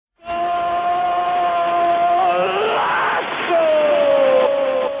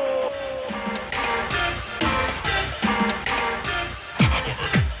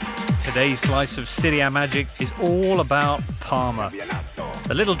Today's slice of Serie A magic is all about Parma,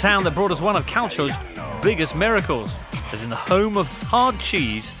 the little town that brought us one of Calcio's biggest miracles, as in the home of hard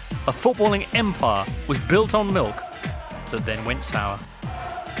cheese, a footballing empire was built on milk that then went sour.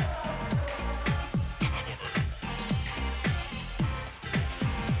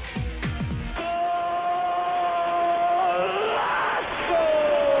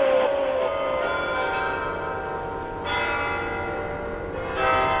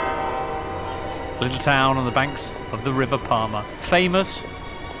 A little town on the banks of the River Parma, famous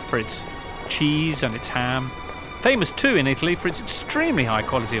for its cheese and its ham, famous too in Italy for its extremely high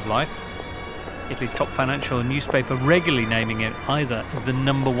quality of life. Italy's top financial newspaper regularly naming it either as the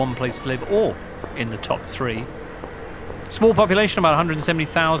 #1 place to live or in the top 3. Small population, about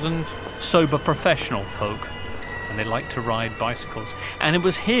 170,000, sober professional folk, and they like to ride bicycles. And it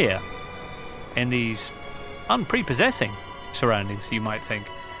was here, in these unprepossessing surroundings, you might think,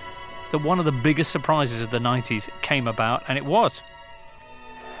 that one of the biggest surprises of the 90s came about, and it was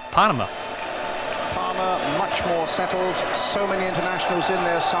Parma. Parma, much more settled, so many internationals in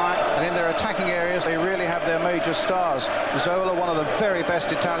their side, and in their attacking areas they really have their major stars. Zola, one of the very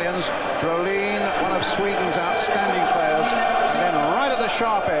best Italians, Brolin, one of Sweden's outstanding players, and then right at the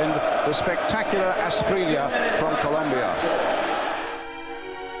sharp end, the spectacular Asprilla from Colombia.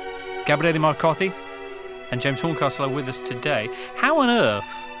 Gabriele Marcotti and James Horncastle are with us today. How on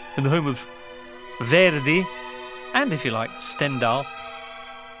earth, in the home of Verdi, and if you like, Stendhal,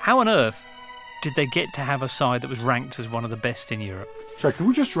 how on earth did they get to have a side that was ranked as one of the best in Europe? Sorry, can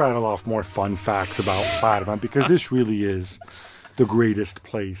we just rattle off more fun facts about Parma? Because this really is the greatest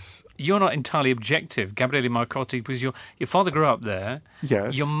place. You're not entirely objective, Gabriele Marcotti, because your father grew up there.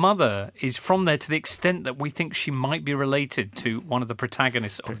 Yes. Your mother is from there to the extent that we think she might be related to one of the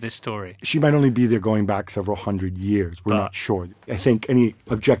protagonists of this story. She might only be there going back several hundred years. We're not sure. I think any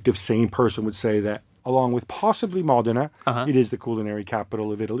objective, sane person would say that, along with possibly Modena, it is the culinary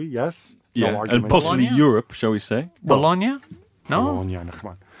capital of Italy, yes? Yeah, no argument. and possibly Bologna? Europe, shall we say? Bologna? No? Bologna, no,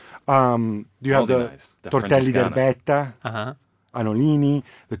 come on. You have the tortelli d'erbetta, Anolini,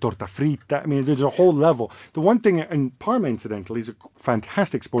 the torta fritta. I mean, there's a whole level. The one thing, and Parma, incidentally, is a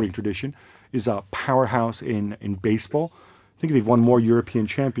fantastic sporting tradition, is a powerhouse in baseball. I think they've won more European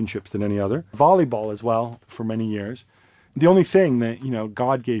championships than any other. Volleyball as well for many years. The only thing that,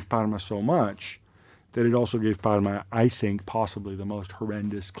 God gave Parma so much that it also gave Parma, I think, possibly the most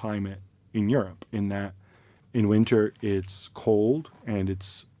horrendous climate in Europe, in that in winter it's cold and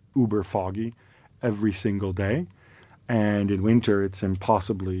it's uber foggy every single day. And in winter, it's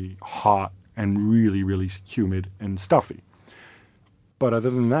impossibly hot and really, really humid and stuffy. But other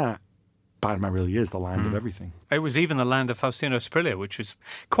than that, Parma really is the land of everything. It was even the land of Faustino Asprilla, which was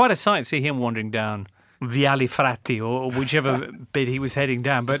quite a sight to see him wandering down Viale Frati or whichever bit he was heading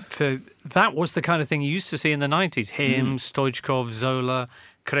down. But that was the kind of thing you used to see in the 90s. Him, Stoichkov, Zola,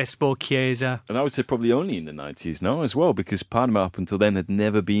 Crespo, Chiesa. And I would say probably only in the 90s now as well, because Parma up until then had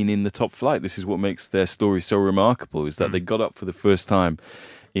never been in the top flight. This is what makes their story so remarkable, is that they got up for the first time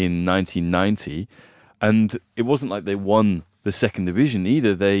in 1990, and it wasn't like they won the second division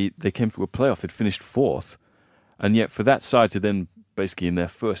either. They came to a playoff, they'd finished 4th, and yet for that side to then basically in their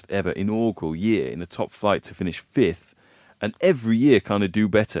first ever inaugural year in the top flight to finish 5th, and every year kind of do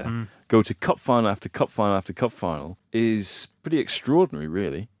better, go to cup final after cup final after cup final, is pretty extraordinary,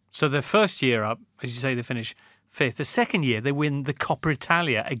 really. So their first year up, as you say, they finish 5th. The second year, they win the Coppa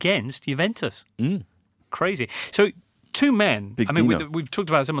Italia against Juventus. Crazy. So two men, Big I mean, Dino. we've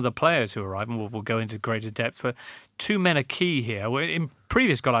talked about some of the players who arrive, and we'll go into greater depth, but two men are key here. In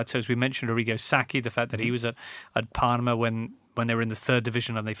previous Golazzos, we mentioned Arrigo Sacchi, the fact that he was at Parma when they were in the 3rd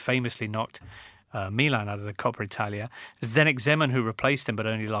division and they famously knocked Milan out of the Coppa Italia. Zdenek Zeman, who replaced him but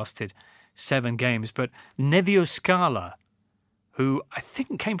only lasted 7 games. But Nevio Scala, who I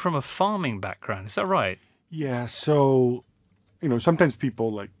think came from a farming background. Is that right? Yeah, so, sometimes people,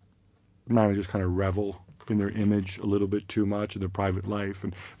 like, managers kind of revel in their image a little bit too much in their private life.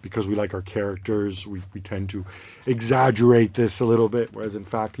 And because we like our characters, we tend to exaggerate this a little bit. Whereas, in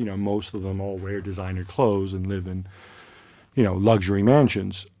fact, most of them all wear designer clothes and live in, luxury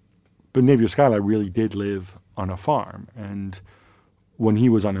mansions. But Nevio Scala really did live on a farm. And when he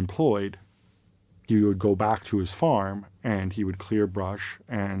was unemployed, he would go back to his farm and he would clear brush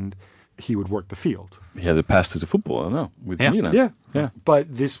and he would work the field. He had a past as a footballer, no, with Milan. Yeah.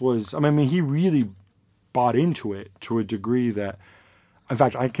 But this was, he really bought into it to a degree that, in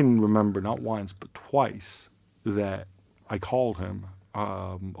fact, I can remember not once but twice that I called him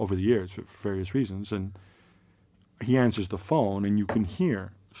over the years for various reasons, and he answers the phone and you can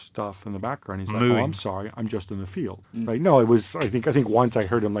hear stuff in the background. He's like, Mooing. "Oh, I'm sorry, I'm just in the field." Right? No, it was. I think once I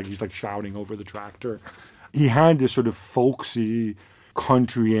heard him like he's like shouting over the tractor. He had this sort of folksy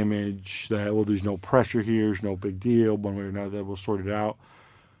country image that, well, there's no pressure here, there's no big deal, one way or another, we'll sort it out.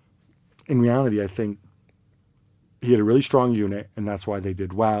 In reality, I think he had a really strong unit, and that's why they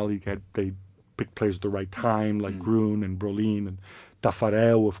did well. They picked players at the right time, like Grun and Brolin and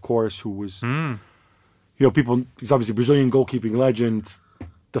Taffarel, of course, who was, people, he's obviously a Brazilian goalkeeping legend.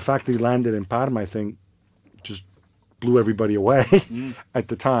 The fact that he landed in Parma, I think, just blew everybody away at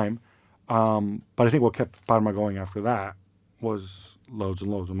the time. But I think what kept Parma going after that was loads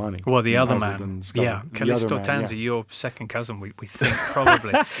and loads of money. Well, the other man, Callisto Tanzi, your second cousin, we think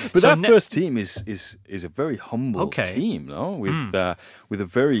probably. But so that first team is a very humble team, no? With a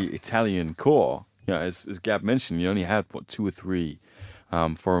very Italian core. Yeah, as Gab mentioned, you only had 2 or 3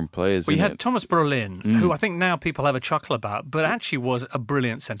 foreign players. We had Thomas Brolin, who I think now people have a chuckle about, but actually was a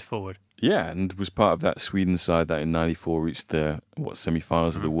brilliant centre forward. Yeah, and was part of that Sweden side that in '94 reached the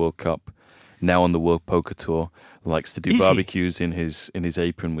semi-finals of the World Cup. Now on the World Poker Tour, likes to do barbecues in his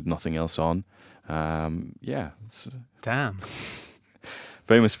apron with nothing else on. Damn.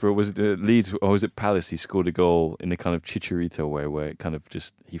 Famous for, was it Leeds or was it Palace? He scored a goal in a kind of Chicharito way, where it kind of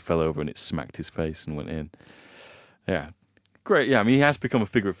just, he fell over and it smacked his face and went in. Yeah, great. Yeah, I mean, he has become a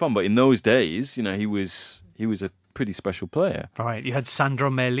figure of fun, but in those days, he was a pretty special player. Right, you had Sandro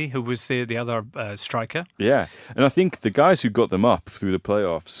Melli, who was the other striker. Yeah, and I think the guys who got them up through the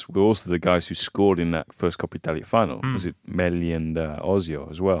playoffs were also the guys who scored in that first Coppa Italia final. Was it Melli and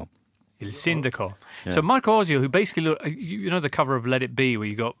Ozio as well? Il Sindaco. Yeah. So Marco Ozio, who basically looked, the cover of Let It Be, where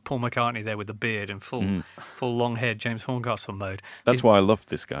you got Paul McCartney there with the beard and full long hair, James Horncastle mode. That's why I loved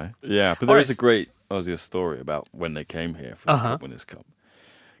this guy. Yeah, but there is a great Ozio story about when they came here for the Cup Winners' Cup.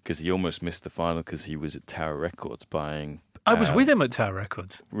 Because he almost missed the final because he was at Tower Records buying... I was with him at Tower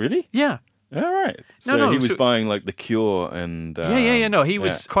Records. Really? Yeah. All right. So he was buying like The Cure and... No, he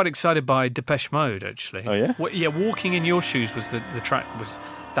was quite excited by Depeche Mode, actually. Oh, yeah? Yeah, Walking in Your Shoes was the track,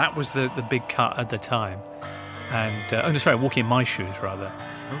 that was the big cut at the time. And, Walking in My Shoes, rather.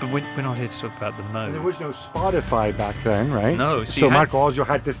 But we're not here to talk about the mode. And there was no Spotify back then, right? No. So Marco Ozio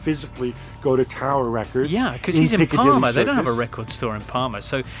had to physically go to Tower Records. Yeah, because he's in Parma. They don't have a record store in Parma.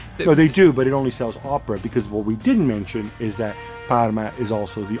 No, they do, but it only sells opera, because what we didn't mention is that Parma is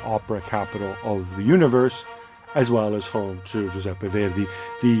also the opera capital of the universe, as well as home to Giuseppe Verdi,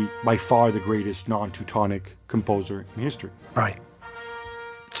 by far the greatest non-Teutonic composer in history. Right.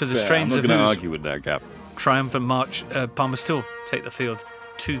 To the strains of I'm not going to argue with that, Gap. Triumphant March, Parma still take the field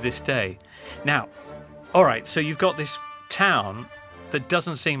to this day. Now, all right, so you've got this town that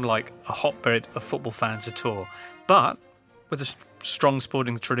doesn't seem like a hotbed of football fans at all, but with a strong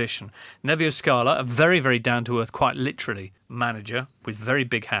sporting tradition. Nevio Scala, a very, very down-to-earth, quite literally, manager with very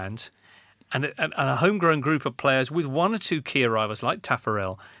big hands, and a homegrown group of players with 1 or 2 key arrivals like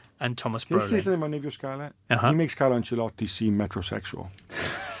Taffarel and Thomas Brolin. Can you say something about Nevio Scala? He makes Carlo Ancelotti seem metrosexual.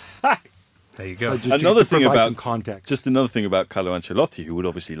 There you go. Another thing about Carlo Ancelotti, who would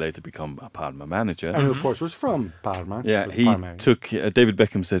obviously later become a Parma manager, and of course was from Parma. Yeah, he took. David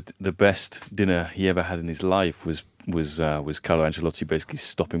Beckham said the best dinner he ever had in his life was Carlo Ancelotti basically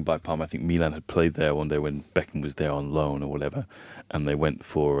stopping by Parma. I think Milan had played there one day when Beckham was there on loan or whatever, and they went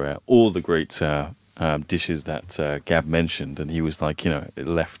for all the great dishes that Gab mentioned, and he was like, it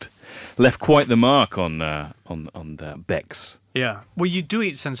left quite the mark on Beck's. Yeah. Well, you do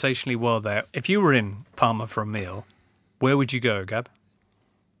eat sensationally well there. If you were in Parma for a meal, where would you go, Gab?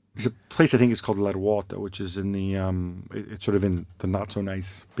 There's a place I think it's called La Ruota, which is in the it's sort of in the not so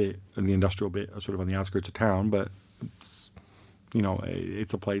nice bit, in the industrial bit, sort of on the outskirts of town. But it's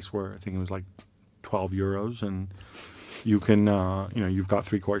it's a place where I think it was like €12, and you can you've got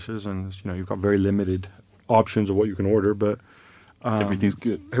 3 courses, and you've got very limited options of what you can order, but. Everything's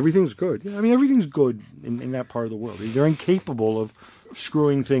good. Everything's good. Yeah, I mean, everything's good in that part of the world. They're incapable of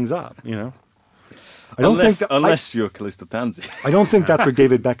screwing things up, Unless you're Callisto Tanzi. I don't think that's where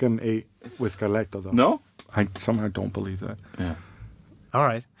David Beckham ate with Carletto, though. No? I somehow don't believe that. Yeah. All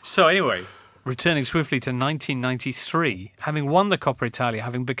right. So anyway, returning swiftly to 1993, having won the Coppa Italia,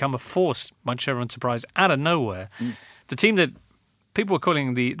 having become a force, much to everyone's surprise, out of nowhere, the team that people were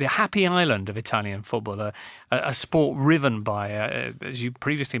calling the happy island of Italian football, a sport riven by, as you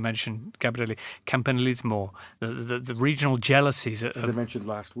previously mentioned, Gabriele, campanilismo, the regional jealousies. As I mentioned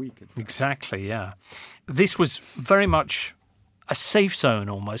last week. Exactly, yeah. This was very much a safe zone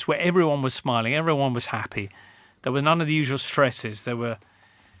almost, where everyone was smiling, everyone was happy. There were none of the usual stresses. There were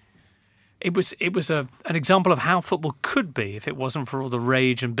it was an example of how football could be if it wasn't for all the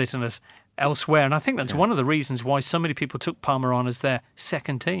rage and bitterness elsewhere. And I think that's one of the reasons why so many people took Parma on as their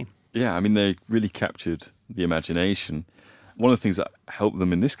second team. Yeah, I mean, they really captured the imagination. One of the things that helped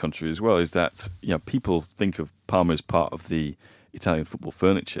them in this country as well is that people think of Parma as part of the Italian football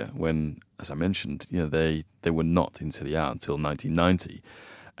furniture when, as I mentioned, they were not in Serie A until 1990.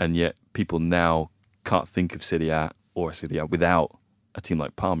 And yet people now can't think of Serie A or Serie A without a team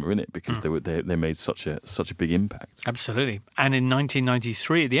like Parma in it because they made such a big impact. Absolutely. And in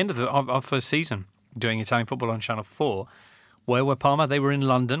 1993, at the end of our first season doing Italian football on Channel 4, where were Parma? They were in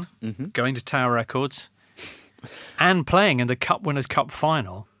London, going to Tower Records and playing in the Cup Winners' Cup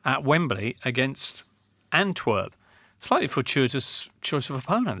final at Wembley against Antwerp. Slightly fortuitous choice of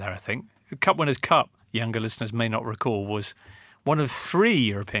opponent there, I think. The Cup Winners' Cup, younger listeners may not recall, was one of 3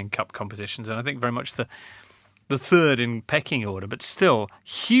 European Cup competitions, and I think very much the third in pecking order, but still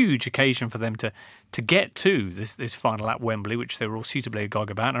huge occasion for them to get to this final at Wembley, which they were all suitably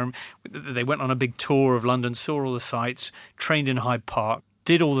agog about. And they went on a big tour of London, saw all the sights, trained in Hyde Park,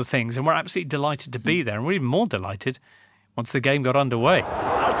 did all the things, and were absolutely delighted to be there. And we're even more delighted once the game got underway.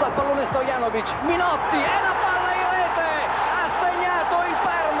 Alza il pallone Stojanovic, Minotti e la palla in rete, ha segnato il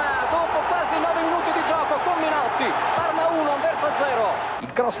Parma dopo quasi 9 minuti di gioco con Minotti, Parma 1, Anversa 0,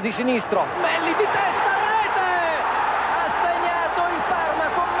 il cross di sinistro, Melli di testa.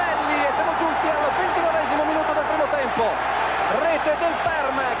 Rete del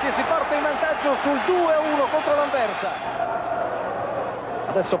Parma che si porta in vantaggio sul 2-1 contro l'Anversa.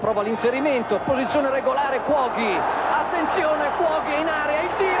 Adesso prova l'inserimento, posizione regolare Cuoghi. Attenzione, Cuoghi in area, il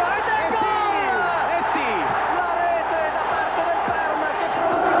tiro ed è gol! Sì! La rete da parte del Parma che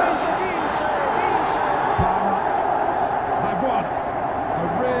probabilmente vince. Parma have won a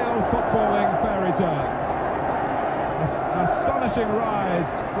real footballing fairy tale. Astonishing rise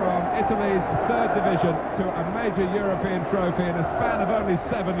from Italy's third division to a major European trophy in a span of only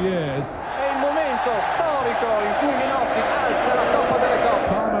 7 years. È il momento storico in cui Minotti alza la Coppa delle Coppe.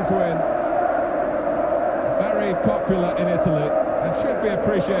 Parma's win, very popular in Italy and should be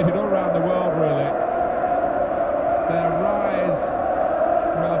appreciated all around the world, really. Their rise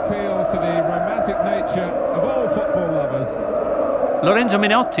will appeal to the romantic nature of all football lovers. Lorenzo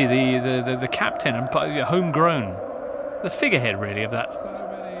Minotti, the captain and homegrown, the figurehead really of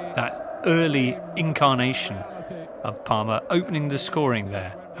that early incarnation of Parma, opening the scoring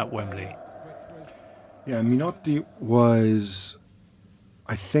there at Wembley. Yeah, Minotti was,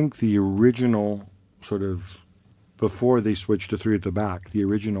 I think, the original sort of, before they switched to 3 at the back, the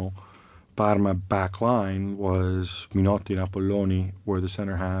original Parma back line was Minotti and Apolloni were the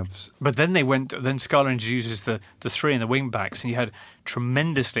centre halves. But then Scala introduces the 3 and the wing backs, and you had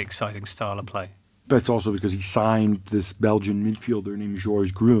tremendously exciting style of play. But it's also because he signed this Belgian midfielder named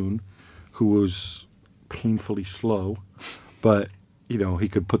Georges Groen, who was painfully slow, but, he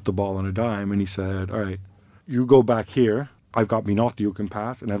could put the ball on a dime, and he said, all right, you go back here, I've got Minotti who can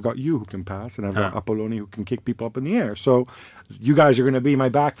pass, and I've got you who can pass, and I've got Apolloni who can kick people up in the air. So you guys are going to be my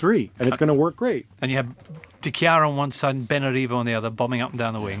back 3, and it's going to work great. And you have Di Chiara on one side and Benarivo on the other, bombing up and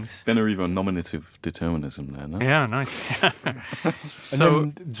down the wings. Benarivo, nominative determinism there, no? Yeah, nice. So,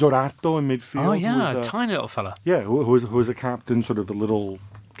 and then Zorato in midfield. Oh, yeah, a tiny little fella. Yeah, who was a captain, sort of a little,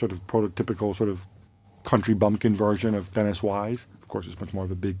 sort of prototypical sort of country bumpkin version of Dennis Wise. Of course, he's much more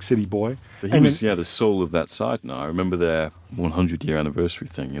of a big city boy. But he was the soul of that side now. I remember their 100-year anniversary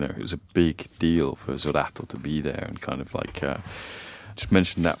thing, it was a big deal for Zorato to be there and kind of like, just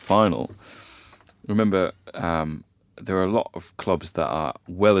mentioned that final. Remember, there are a lot of clubs that are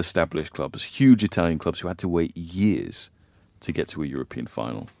well-established clubs, huge Italian clubs who had to wait years to get to a European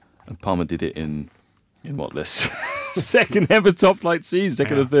final. And Parma did it in what, this second or third top flight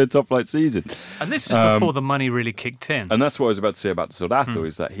season. And this is before the money really kicked in. And that's what I was about to say about Zorato,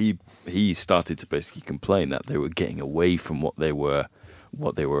 is that he started to basically complain that they were getting away from what they were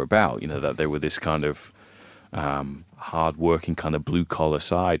about, that they were this kind of hard-working kind of blue-collar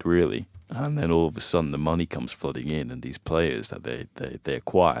side, really. And then all of a sudden the money comes flooding in, and these players that they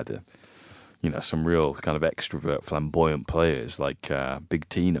acquired, some real kind of extrovert, flamboyant players like Big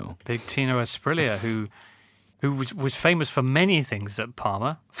Tino. Big Tino Asprilla, who was famous for many things at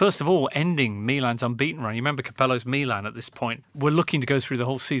Parma. First of all, ending Milan's unbeaten run. You remember Capello's Milan at this point were looking to go through the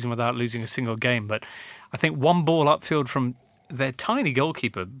whole season without losing a single game, but I think one ball upfield from their tiny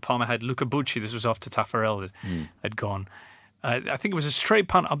goalkeeper, Parma had Luca Bucci, this was after Taffarel had gone. I think it was a straight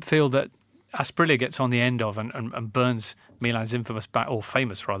punt upfield that Asprilla gets on the end of and burns Milan's famous back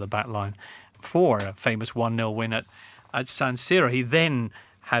line for a famous 1-0 win at San Siro. He then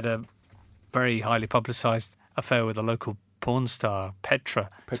had a very highly publicised affair with a local porn star, Petra.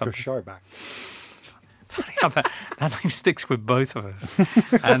 Petra Scharbach. Funny how that name sticks with both of us.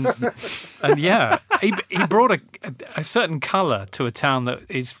 And yeah, he brought a certain colour to a town that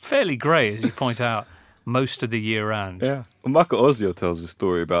is fairly grey, as you point out, most of the year round. Yeah. Well, Marco Ozio tells a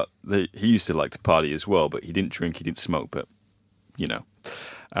story about he used to like to party as well, but he didn't drink, he didn't smoke, but you know.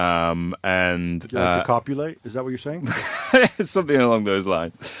 And you like to copulate? Is that what you're saying? Something along those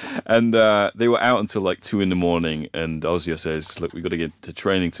lines. And they were out until like 2 a.m, and Ozio says, "Look, we've got to get to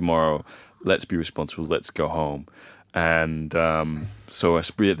training tomorrow. Let's be responsible. Let's go home." And so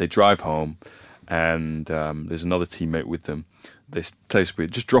Asprilla, they drive home, and there's another teammate with them. They tell Asprilla,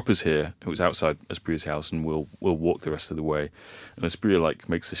 "Just drop us here." It was outside Asprilla's house, and we'll walk the rest of the way. And Asprilla like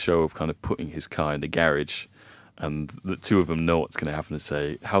makes a show of kind of putting his car in the garage. And the two of them know what's going to happen and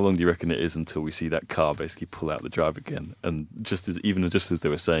say, "How long do you reckon it is until we see that car basically pull out the drive again?" And just as they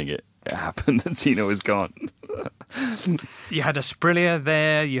were saying it, it happened, and Tino was gone. You had Asprilla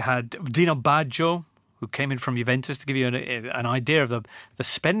there. You had Dino Baggio, who came in from Juventus, to give you an idea of the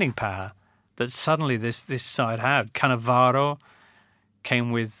spending power that suddenly this side had. Cannavaro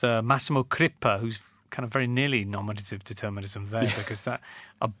came with Massimo Crippa, who's kind of very nearly nominative determinism there, because that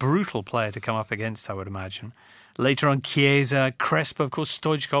a brutal player to come up against, I would imagine. Later on, Chiesa, Crespo, of course,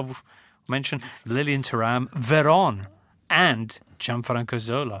 Stoichkov mentioned, Lilian Thuram, Veron, and Gianfranco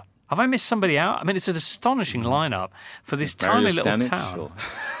Zola. Have I missed somebody out? I mean, it's an astonishing lineup for this tiny little town.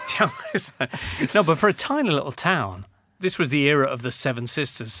 No, but for a tiny little town, this was the era of the Seven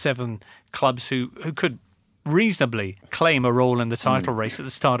Sisters, 7 clubs who could reasonably claim a role in the title race at the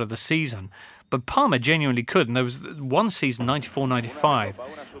start of the season. But Parma genuinely could, and there was one season, 94-95,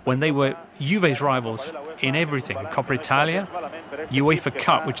 when they were Juve's rivals in everything. Coppa Italia, UEFA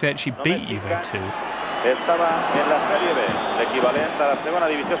Cup, which they actually beat Juve to. Estava en la Serie B, l'equivalent a la segona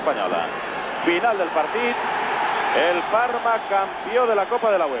divisió espanyola. Final del partit, el Parma campió de la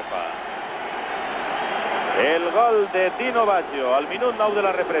Copa de la UEFA. El gol de Dino Baggio al minut 9 de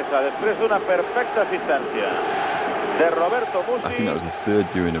la represa, després d'una perfecta assistència de Roberto Musi. I think that was the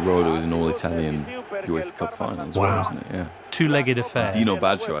 3rd year in a row there was an all-Italian UEFA Cup final as well, wasn't it? Yeah. Two-legged affair. Dino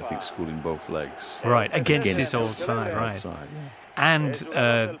Baggio, I think, scored in both legs. Right, against his old side, right. And,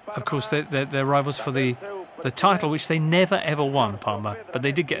 of course, they're rivals for the title, which they never, ever won, Parma, but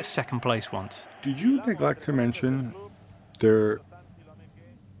they did get a second place once. Did you neglect to mention their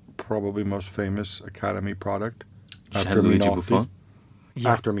probably most famous academy product after Minotti? Yeah.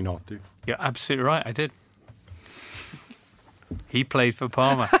 After Minotti. You're absolutely right, I did. He played for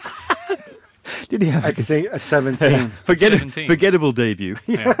Parma. Did he have at 17? Forgettable debut.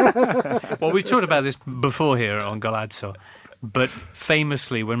 Yeah. Well, we talked about this before here on Golazzo, but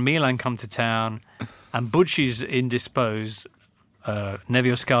famously, when Milan come to town and Bucci's indisposed,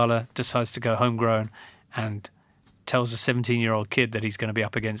 Nevio Scala decides to go homegrown and tells a 17-year-old kid that he's going to be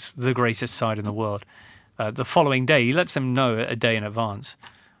up against the greatest side in the world. The following day, he lets them know a day in advance.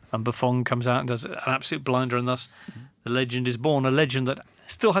 And Buffon comes out and does an absolute blinder, and thus the legend is born, a legend that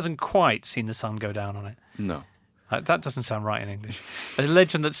still hasn't quite seen the sun go down on it. No. That doesn't sound right in English. A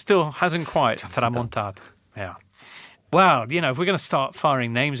legend that still hasn't quite tramontato. Yeah. Well, you know, if we're going to start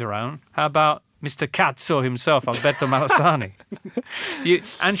firing names around, how about Mr. Cazzo himself, Alberto Malassani?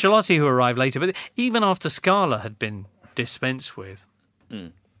 Ancelotti, who arrived later, but even after Scala had been dispensed with,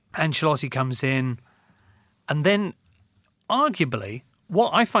 Ancelotti comes in, and then arguably,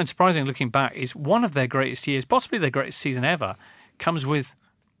 what I find surprising looking back is one of their greatest years, possibly their greatest season ever, comes with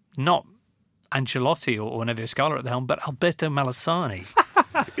not Ancelotti or Nevio Scala at the helm, but Alberto Malassani.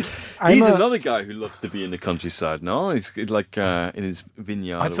 He's another guy who loves to be in the countryside, no? He's like in his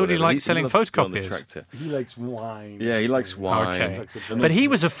vineyard. I thought he liked selling photocopiers. He likes wine. Yeah, he likes wine. Okay. But he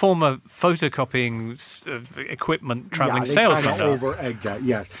was a former photocopying equipment traveling salesman. Kind of over-egged that,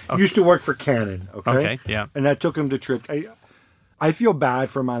 yes. Okay. He used to work for Canon, okay? Okay, yeah. And that took him to trips. I feel bad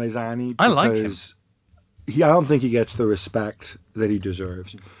for Malassani. I like him. I don't think he gets the respect that he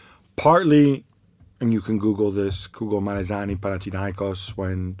deserves. Partly, and you can Google this, Google Malassani Panathinaikos,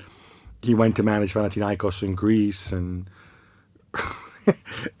 when he went to manage Panathinaikos in Greece, and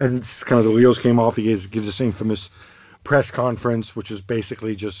and it's kind of the wheels came off. He gives this infamous press conference, which is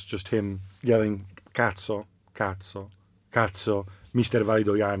basically just him yelling, "Cazzo, cazzo, cazzo, Mr.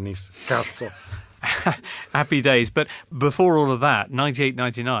 Valido Yannis, cazzo." Happy days. But before all of that, 98,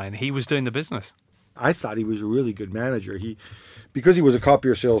 99, he was doing the business. I thought he was a really good manager. Because he was a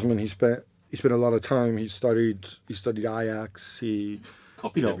copier salesman, he spent a lot of time. He studied Ajax. He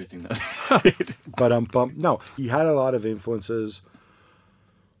copied everything that. But no, he had a lot of influences.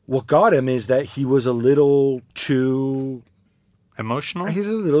 What got him is that he was a little too Emotional? He's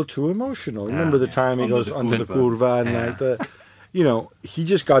a little too emotional. Remember the time he goes under the curva and he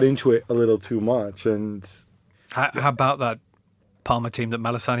just got into it a little too much. And how about that Parma team that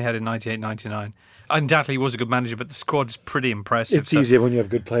Malesani had in 98-99? Undoubtedly, he was a good manager, but the squad is pretty impressive. It's easier when you have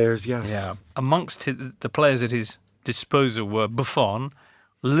good players, yes. Yeah. Amongst the players at his disposal were Buffon,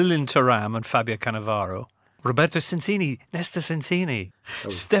 Lilian Thuram and Fabio Cannavaro, Roberto Sensini, Nesta Sensini,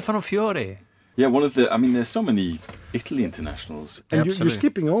 Stefano Fiori. Yeah, there's so many Italy internationals. And you're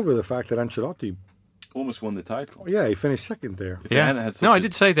skipping over the fact that Ancelotti almost won the title. Yeah, he finished second there. I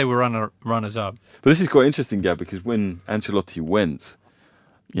did say they were runners-up. But this is quite interesting, Gab, because when Ancelotti went,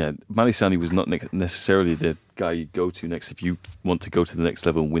 Malesani was not necessarily the guy you go to next if you want to go to the next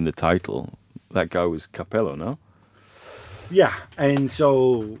level and win the title. That guy was Capello, no? Yeah, and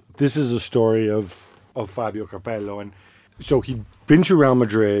so this is a story of Fabio Capello, and so he'd been to Real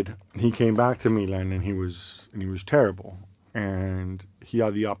Madrid, he came back to Milan, and he was terrible, and he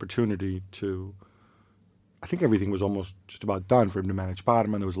had the opportunity to. I think everything was almost just about done for him to manage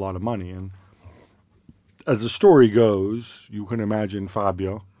Parma, and there was a lot of money, and as the story goes, you can imagine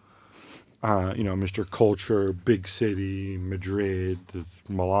Fabio, Mr. Culture, big city, Madrid,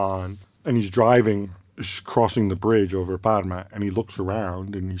 Milan, and he's crossing the bridge over Parma, and he looks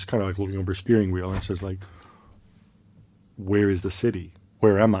around, and he's kind of like looking over a steering wheel, and says, like, where is the city?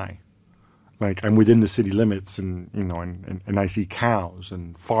 Where am I? Like, I'm within the city limits, and I see cows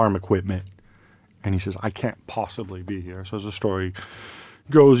and farm equipment, and he says, I can't possibly be here. So as the story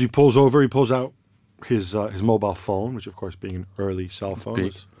goes, he pulls out his mobile phone, which of course being an early cell phone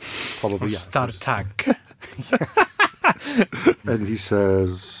was probably StarTAC. And he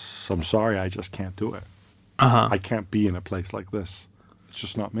says, I'm sorry, I just can't do it. I can't be in a place like this. It's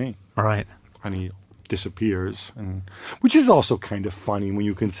just not me. Right. And he disappears, which is also kind of funny when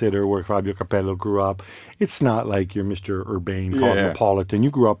you consider where Fabio Capello grew up. It's not like you're Mr. Urbane cosmopolitan.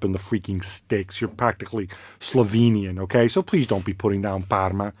 You grew up in the freaking sticks. You're practically Slovenian, okay? So please don't be putting down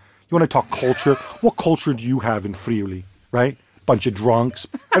Parma. You want to talk culture? What culture do you have in Friuli, right? Bunch of drunks.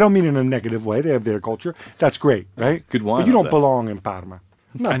 I don't mean in a negative way. They have their culture. That's great, right? Good wine. But you don't belong in Parma.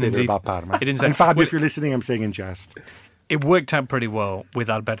 I'm not bitter about Parma. And Fabio, if you're listening, I'm saying in jest. It worked out pretty well with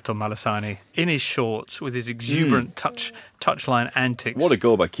Alberto Malesani in his shorts with his exuberant touchline antics. What a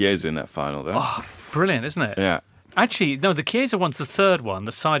goal by Chiesa in that final, though. Oh, brilliant, isn't it? Yeah. Actually, no, the Chiesa one's the third one,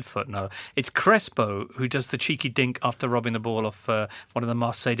 the side foot. No, it's Crespo who does the cheeky dink after robbing the ball off one of the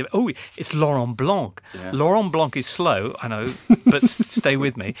Marseille. It's Laurent Blanc. Yeah. Laurent Blanc is slow, I know, but stay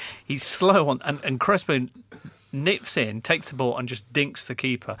with me. He's slow, and Crespo nips in, takes the ball and just dinks the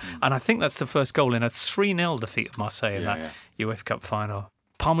keeper. And I think that's the first goal in a 3-0 defeat of Marseille in that UEFA Cup final.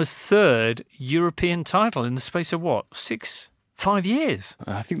 Parma's third European title in the space of 5 years?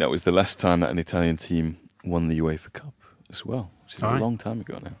 I think that was the last time that an Italian team won the UEFA Cup as well, which is a long time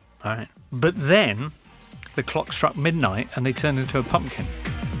ago now. All right. But then the clock struck midnight and they turned into a pumpkin.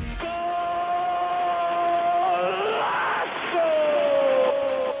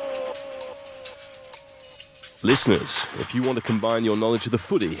 Listeners, if you want to combine your knowledge of the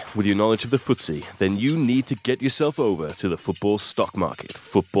footy with your knowledge of the footsie, then you need to get yourself over to the football stock market,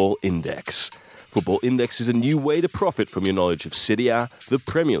 Football Index. Football Index is a new way to profit from your knowledge of Serie A, the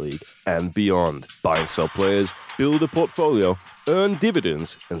Premier League, and beyond. Buy and sell players, build a portfolio, earn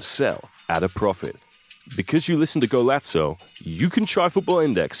dividends, and sell at a profit. Because you listen to Golazzo, you can try Football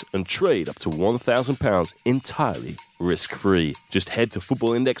Index and trade up to £1,000 entirely risk-free. Just head to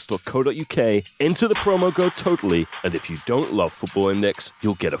footballindex.co.uk, enter the promo code TOTALLY, and if you don't love Football Index,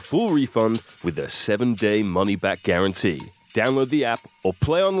 you'll get a full refund with their 7-day money-back guarantee. Download the app or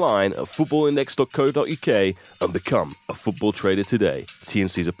play online at footballindex.co.uk and become a football trader today.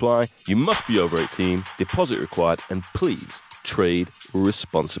 T&Cs apply, you must be over 18, deposit required, and please trade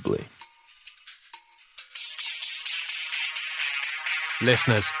responsibly.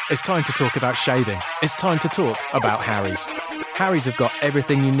 Listeners, it's time to talk about shaving. It's time to talk about Harry's. Harry's have got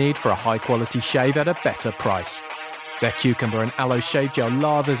everything you need for a high-quality shave at a better price. Their cucumber and aloe shave gel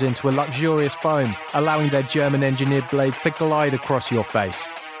lathers into a luxurious foam, allowing their German-engineered blades to glide across your face.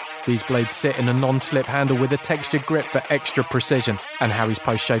 These blades sit in a non-slip handle with a textured grip for extra precision, and Harry's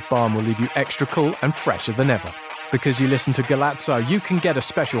post-shave balm will leave you extra cool and fresher than ever. Because you listen to Galazzo, you can get a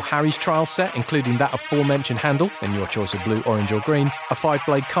special Harry's trial set, including that aforementioned handle, in your choice of blue, orange or green, a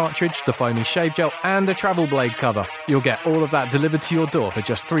 5-blade cartridge, the foaming shave gel, and a travel blade cover. You'll get all of that delivered to your door for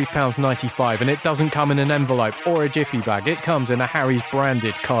just £3.95, and it doesn't come in an envelope or a jiffy bag. It comes in a Harry's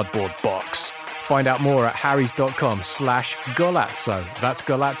branded cardboard box. Find out more at harrys.com/Golazzo. That's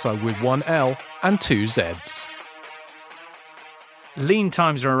Golazzo with 1 L and 2 Zs. Lean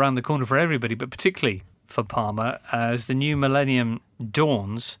times are around the corner for everybody, but particularly for Parma. As the new millennium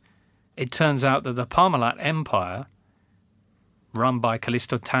dawns, it turns out that the Parmalat Empire, run by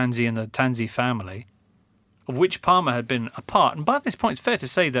Callisto Tanzi and the Tanzi family, of which Parma had been a part, and by this point it's fair to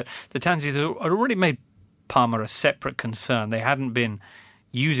say that the Tanzis had already made Parma a separate concern. They hadn't been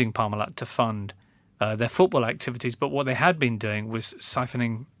using Parmalat to fund their football activities, but what they had been doing was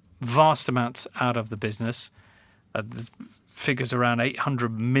siphoning vast amounts out of the business, the figures around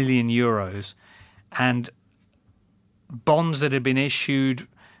 800 million euros, and bonds that had been issued,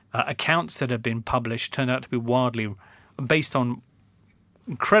 accounts that had been published turned out to be wildly based on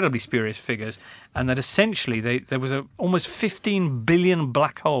incredibly spurious figures, and that essentially there was a almost 15 billion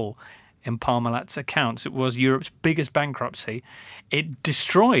black hole in Parmalat's accounts. It was Europe's biggest bankruptcy. It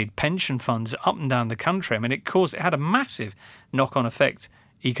destroyed pension funds up and down the country. I mean, it had a massive knock-on effect,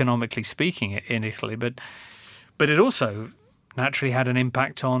 economically speaking, in Italy, but it also naturally had an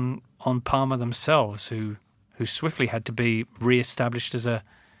impact on Parma themselves, who swiftly had to be re-established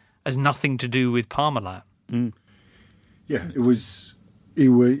as nothing to do with Parmalat. Mm. Yeah, it was.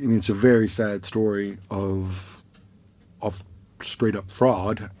 And it's a very sad story of straight up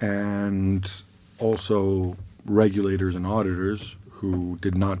fraud, and also regulators and auditors who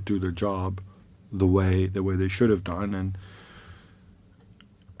did not do their job the way they should have done,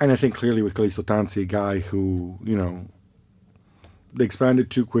 and I think clearly with Callisto Tanzi, a guy who, they expanded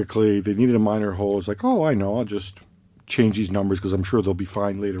too quickly. They needed a minor hole. It's like, oh, I know, I'll just change these numbers because I'm sure they'll be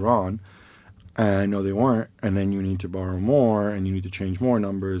fine later on. And no, they weren't. And then you need to borrow more, and you need to change more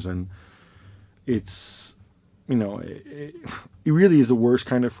numbers. And it's, it really is the worst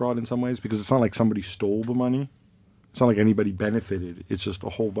kind of fraud in some ways, because it's not like somebody stole the money. It's not like anybody benefited. It's just a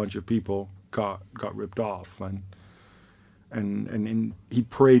whole bunch of people got ripped off. And he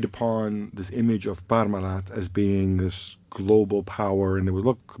preyed upon this image of Parmalat as being this global power. And they would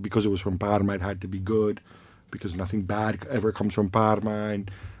look, because it was from Parma, it had to be good, because nothing bad ever comes from Parma. And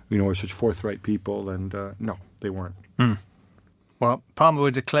we're such forthright people, and no, they weren't. Mm. Well, Parma were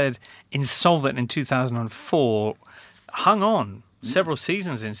declared insolvent in 2004, hung on several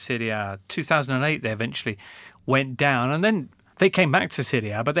seasons in Serie A. 2008, they eventually went down, and then they came back to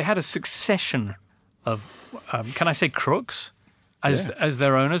Serie A, but they had a succession of, can I say, crooks as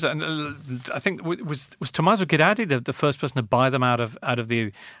their owners. And I think was Tommaso Ghirardi the first person to buy them out of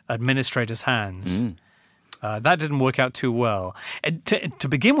the administrator's hands. Mm. That didn't work out too well. And to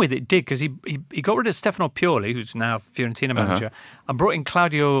begin with, it did, because he got rid of Stefano Pioli, who's now Fiorentina manager, and brought in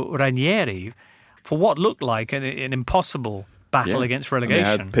Claudio Ranieri for what looked like an impossible battle against relegation.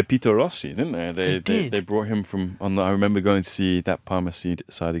 And they had Pepito Rossi, didn't they? They did. They brought him from. I remember going to see that Parma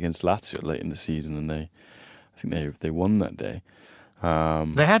side against Lazio late in the season, and I think they won that day.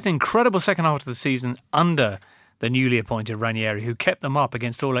 They had an incredible second half of the season under the newly appointed Ranieri, who kept them up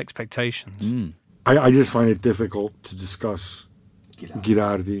against all expectations. Mm. I just find it difficult to discuss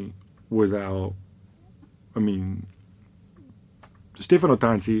Ghirardi without, Stefano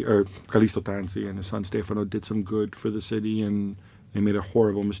Tanzi, or Callisto Tanzi, and his son Stefano did some good for the city, and they made a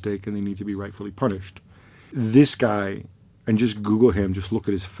horrible mistake, and they need to be rightfully punished. This guy, and just Google him, just look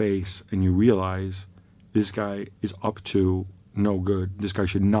at his face, and you realize this guy is up to no good. This guy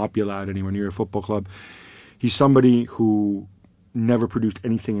should not be allowed anywhere near a football club. He's somebody who never produced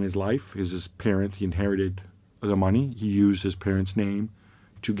anything in his life. His parent, he inherited the money. He used his parents' name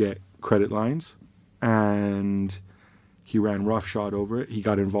to get credit lines, and he ran roughshod over it. He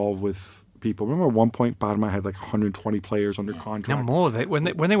got involved with people. Remember at one point Parma had like 120 players under contract? No more. When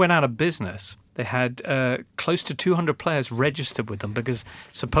they went out of business, they had close to 200 players registered with them, because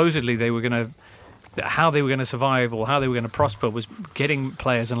supposedly how they were going to survive or how they were going to prosper was getting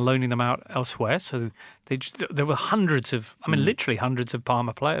players and loaning them out elsewhere. So there were literally hundreds of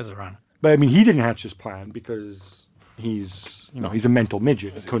Parma players around. But he didn't hatch this plan because he's a mental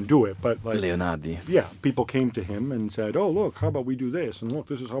midget. He couldn't do it. But Leonardi. Yeah, people came to him and said, "Oh, look, how about we do this? And look,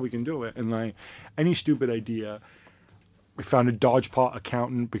 this is how we can do it." And any stupid idea. We found a dodgepot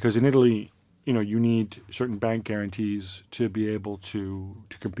accountant, because in Italy, you need certain bank guarantees to be able to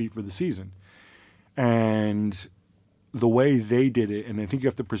compete for the season. And the way they did it, and I think you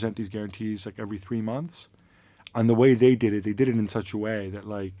have to present these guarantees like every 3 months, and the way they did it in such a way that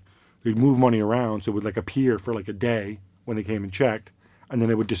they'd move money around, so it would appear for a day when they came and checked, and then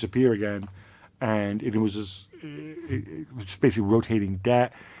it would disappear again, and it was basically rotating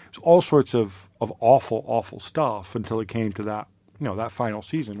debt. It was all sorts of awful stuff until it came to that that final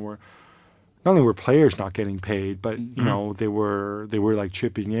season where not only were players not getting paid, but they were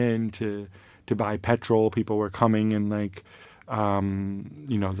chipping in to buy petrol. People were coming and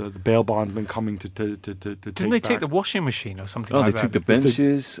The bail bondsman coming to Didn't they take the washing machine or something like that? They took the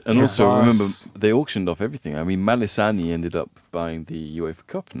benches. And also, remember, they auctioned off everything. I mean, Malesani ended up buying the UEFA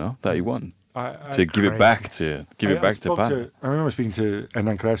Cup, no? That he won. To give it back to Parma. I remember speaking to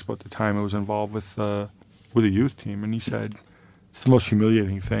Hernan Crespo at the time. I was involved with a youth team, and he said it's the most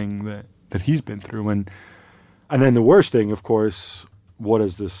humiliating thing that he's been through. And then the worst thing, of course, what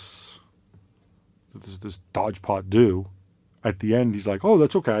does this dodgepot do? At the end, he's like, "Oh,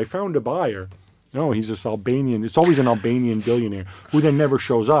 that's okay. I found a buyer." No, he's this Albanian. It's always an Albanian billionaire who then never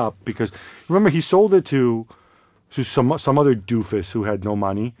shows up because remember he sold it to some other doofus who had no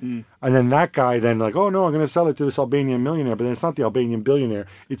money, and then that guy then like, "Oh no, I'm going to sell it to this Albanian millionaire," but then it's not the Albanian billionaire.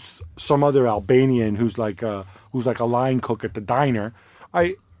 It's some other Albanian who's like a line cook at the diner.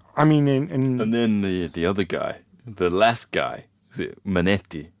 And then the other guy, the last guy, is it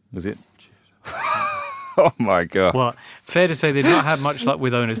Manetti? Was it? Oh my God! Well, fair to say they've not had much luck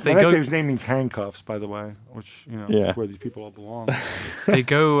with owners. Whose name means handcuffs, by the way, which is where these people all belong. They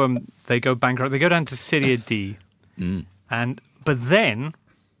go bankrupt. They go down to Serie D, but then,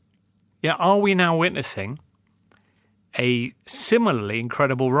 are we now witnessing a similarly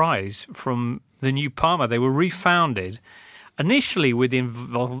incredible rise from the new Parma? They were refounded initially with the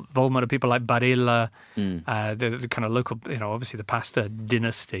involvement of people like Barilla, the kind of local, obviously the Pasta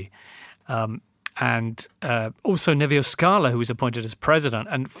dynasty. And also Nevio Scala, who was appointed as president,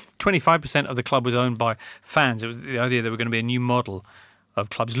 and 25% of the club was owned by fans. It was the idea there were going to be a new model of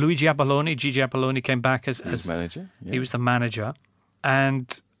clubs. Gigi Apolloni came back as manager. Yeah. He was the manager,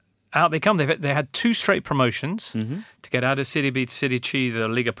 and out they come. They had 2 straight promotions to get out of Serie B to Serie C, the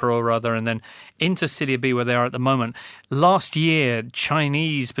Liga Pro rather, and then into Serie B where they are at the moment. Last year,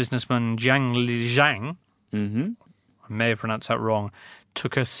 Chinese businessman Jiang Lijiang, I may have pronounced that wrong,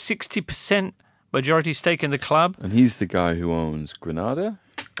 took a 60% majority stake in the club. And he's the guy who owns Granada.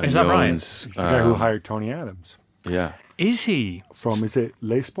 Is that right? He's the guy who hired Tony Adams. Yeah. Is he? Is it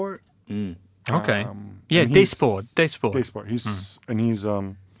Le Sport? Okay. Desport.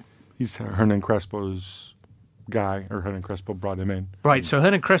 He's Hernan Crespo's guy, or Hernan Crespo brought him in. Right, so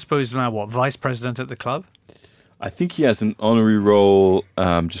Hernan Crespo is now vice president at the club? I think he has an honorary role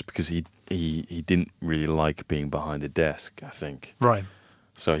just because he didn't really like being behind a desk, I think. Right.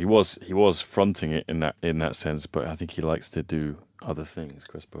 So he was fronting it in that sense, but I think he likes to do other things.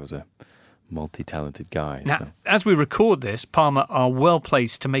 Crespo is a multi-talented guy. Now, as we record this, Parma are well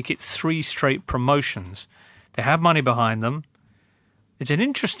placed to make it 3 straight promotions. They have money behind them. It's an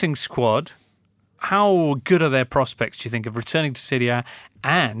interesting squad. How good are their prospects, do you think, of returning to Serie A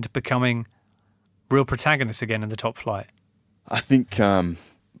and becoming real protagonists again in the top flight? I think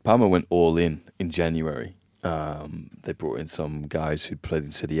Parma went all in January. They brought in some guys who'd played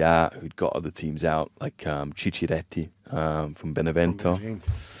in Serie A, who'd got other teams out, like Cicciretti from Benevento.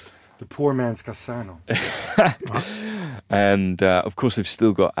 The poor man's Cassano. And, of course, they've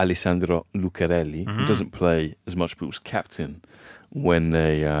still got Alessandro Lucarelli, who doesn't play as much, but was captain when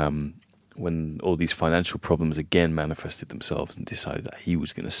all these financial problems again manifested themselves, and decided that he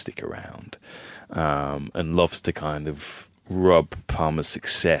was going to stick around, and loves to kind of rub Parma's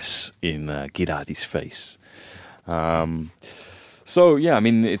success in Ghirardi's face. So yeah, I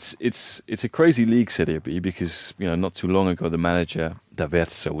mean it's a crazy league, Serie B, because not too long ago the manager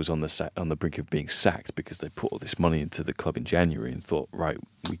D'Aversa was on the brink of being sacked because they put all this money into the club in January and thought, right,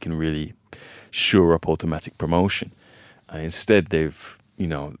 we can really shore up automatic promotion. Instead, they've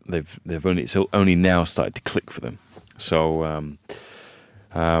only now started to click for them. So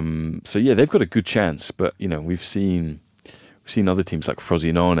yeah, they've got a good chance, but we've seen other teams like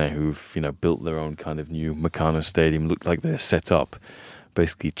Frosinone who've built their own kind of new Meccano Stadium, look like they're set up,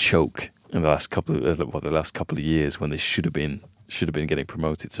 basically choke in the last couple of years when they should have been getting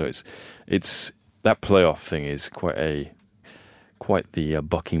promoted. So it's that playoff thing is quite the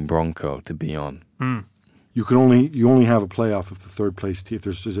bucking bronco to be on. You only have a playoff if the third place team.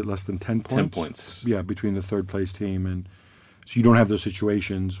 Is it less than 10 points? 10 points. Yeah, between the third place team, and so you don't have those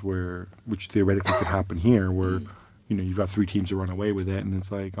situations which theoretically could happen here, where you've got 3 teams to run away with it, and it's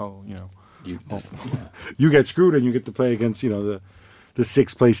like, you get screwed and you get to play against the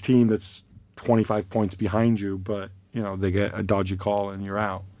 6th place team that's 25 points behind you, but they get a dodgy call and you're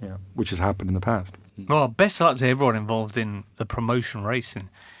out, which has happened in the past. Well, best luck to everyone involved in the promotion race in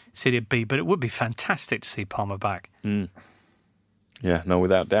Serie B, but it would be fantastic to see Parma back. Yeah, no,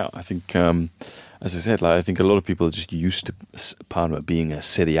 without doubt. I think, as I said, I think a lot of people are just used to Parma being a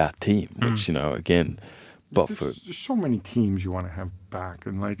Serie A team, which again. But there's so many teams you want to have back,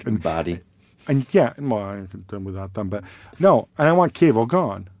 and Bari. And yeah, well, I can done without them, but no, and I want Chievo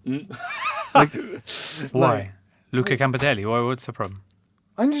gone. Why? Luca Campitelli, what's the problem?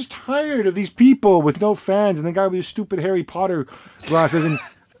 I'm just tired of these people with no fans and the guy with his stupid Harry Potter glasses and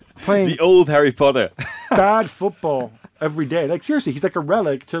playing the old Harry Potter bad football every day. Like, seriously, he's like a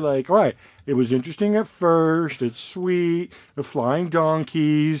relic to, like, all right, it was interesting at first, it's sweet, the flying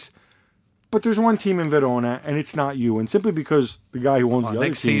donkeys, but there's one team in Verona and it's not you. And simply because the guy who owns the other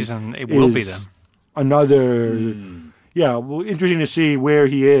next team season it will be them. Another, well, interesting to see where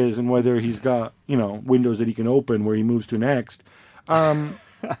he is and whether he's got, windows that he can open where he moves to next.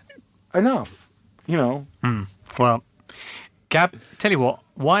 Enough, Well, Gab, tell you what,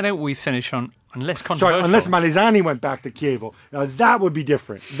 why don't we finish on less controversial? Sorry, unless Malesani went back to Chievo. Now, that would be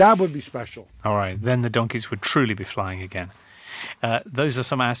different. That would be special. All right, then the donkeys would truly be flying again. Those are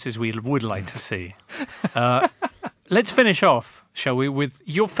some asses we would like to see. Let's finish off, shall we, with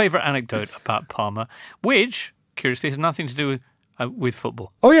your favourite anecdote about Parma, which, curiously, has nothing to do with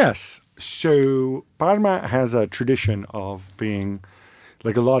football. Oh, yes. So Parma has a tradition of being,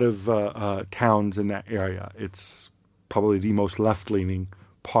 like a lot of towns in that area, it's probably the most left-leaning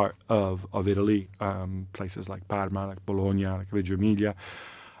part of Italy, places like Parma, like Bologna, like Reggio Emilia.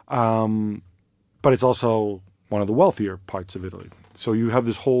 But it's also one of the wealthier parts of Italy. So you have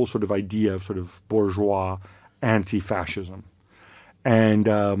this whole sort of idea of sort of bourgeois anti-fascism,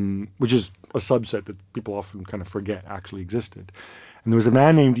 and which is a subset that people often kind of forget actually existed. And there was a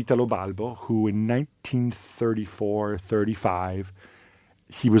man named Italo Balbo who in 1934-35,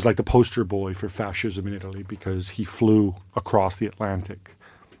 he was like the poster boy for fascism in Italy because he flew across the Atlantic.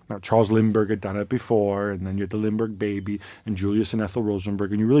 Now, Charles Lindbergh had done it before, and then you had the Lindbergh baby and Julius and Ethel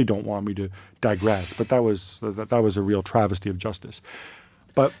Rosenberg, and you really don't want me to digress, but that was a real travesty of justice.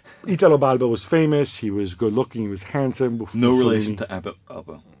 But Italo Balbo was famous, he was good-looking, he was handsome. No relation to Abel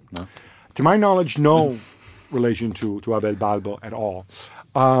Balbo, no? To my knowledge, no relation to Abel Balbo at all.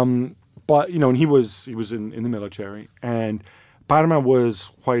 But, and he was in the military, and Parma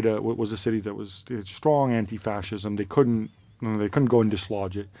was a city that was strong anti-fascism. They couldn't go and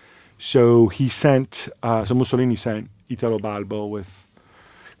dislodge it. So Mussolini sent Italo Balbo with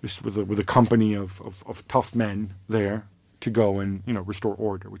a company of tough men there to go and restore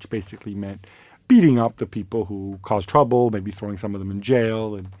order, which basically meant beating up the people who caused trouble, maybe throwing some of them in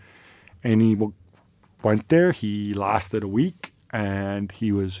jail. And he went there. He lasted a week, and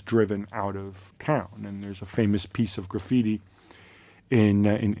he was driven out of town. And there's a famous piece of graffiti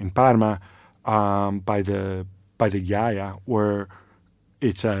in Parma by the Ghiaia where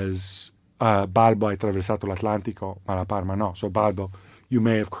it says Balbo ha attraversato l'Atlantico ma la Parma no. So Balbo, you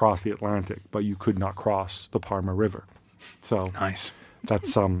may have crossed the Atlantic, but you could not cross the Parma River. So nice.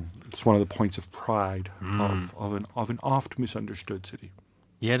 That's it's one of the points of pride of an oft misunderstood city.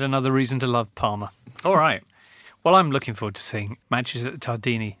 Yet another reason to love Parma. All right. Well, I'm looking forward to seeing matches at the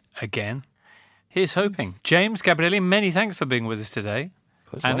Tardini again. Here's hoping. James Gabrielli, many thanks for being with us today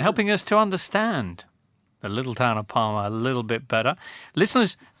and helping us to understand the little town of Parma a little bit better.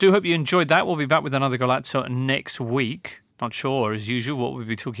 Listeners, do hope you enjoyed that. We'll be back with another Golazzo next week. Not sure, as usual, what we'll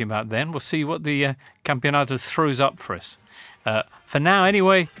be talking about then. We'll see what the Campionato throws up for us. For now,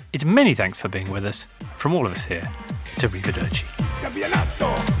 anyway, it's many thanks for being with us. From all of us here, it's arrivederci.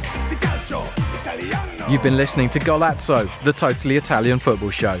 You've been listening to Golazzo, the totally Italian football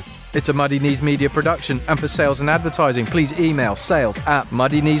show. It's a Muddy Knees Media production, and for sales and advertising, please email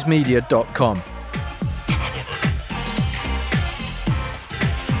sales@muddykneesmedia.com.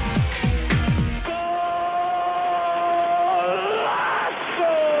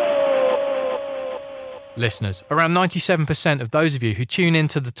 Listeners, around 97% of those of you who tune in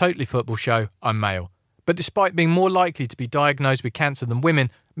to the Totally Football show are male. But despite being more likely to be diagnosed with cancer than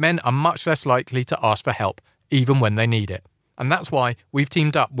women, men are much less likely to ask for help, even when they need it. And that's why we've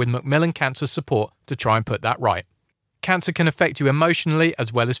teamed up with Macmillan Cancer Support to try and put that right. Cancer can affect you emotionally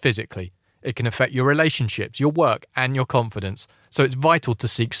as well as physically. It can affect your relationships, your work, and your confidence, so it's vital to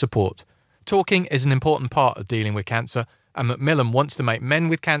seek support. Talking is an important part of dealing with cancer, and Macmillan wants to make men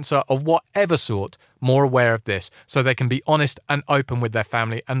with cancer of whatever sort more aware of this, so they can be honest and open with their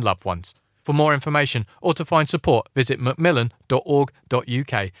family and loved ones. For more information or to find support, visit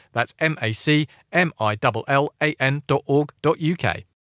macmillan.org.uk. That's MACMILLAN.org.uk.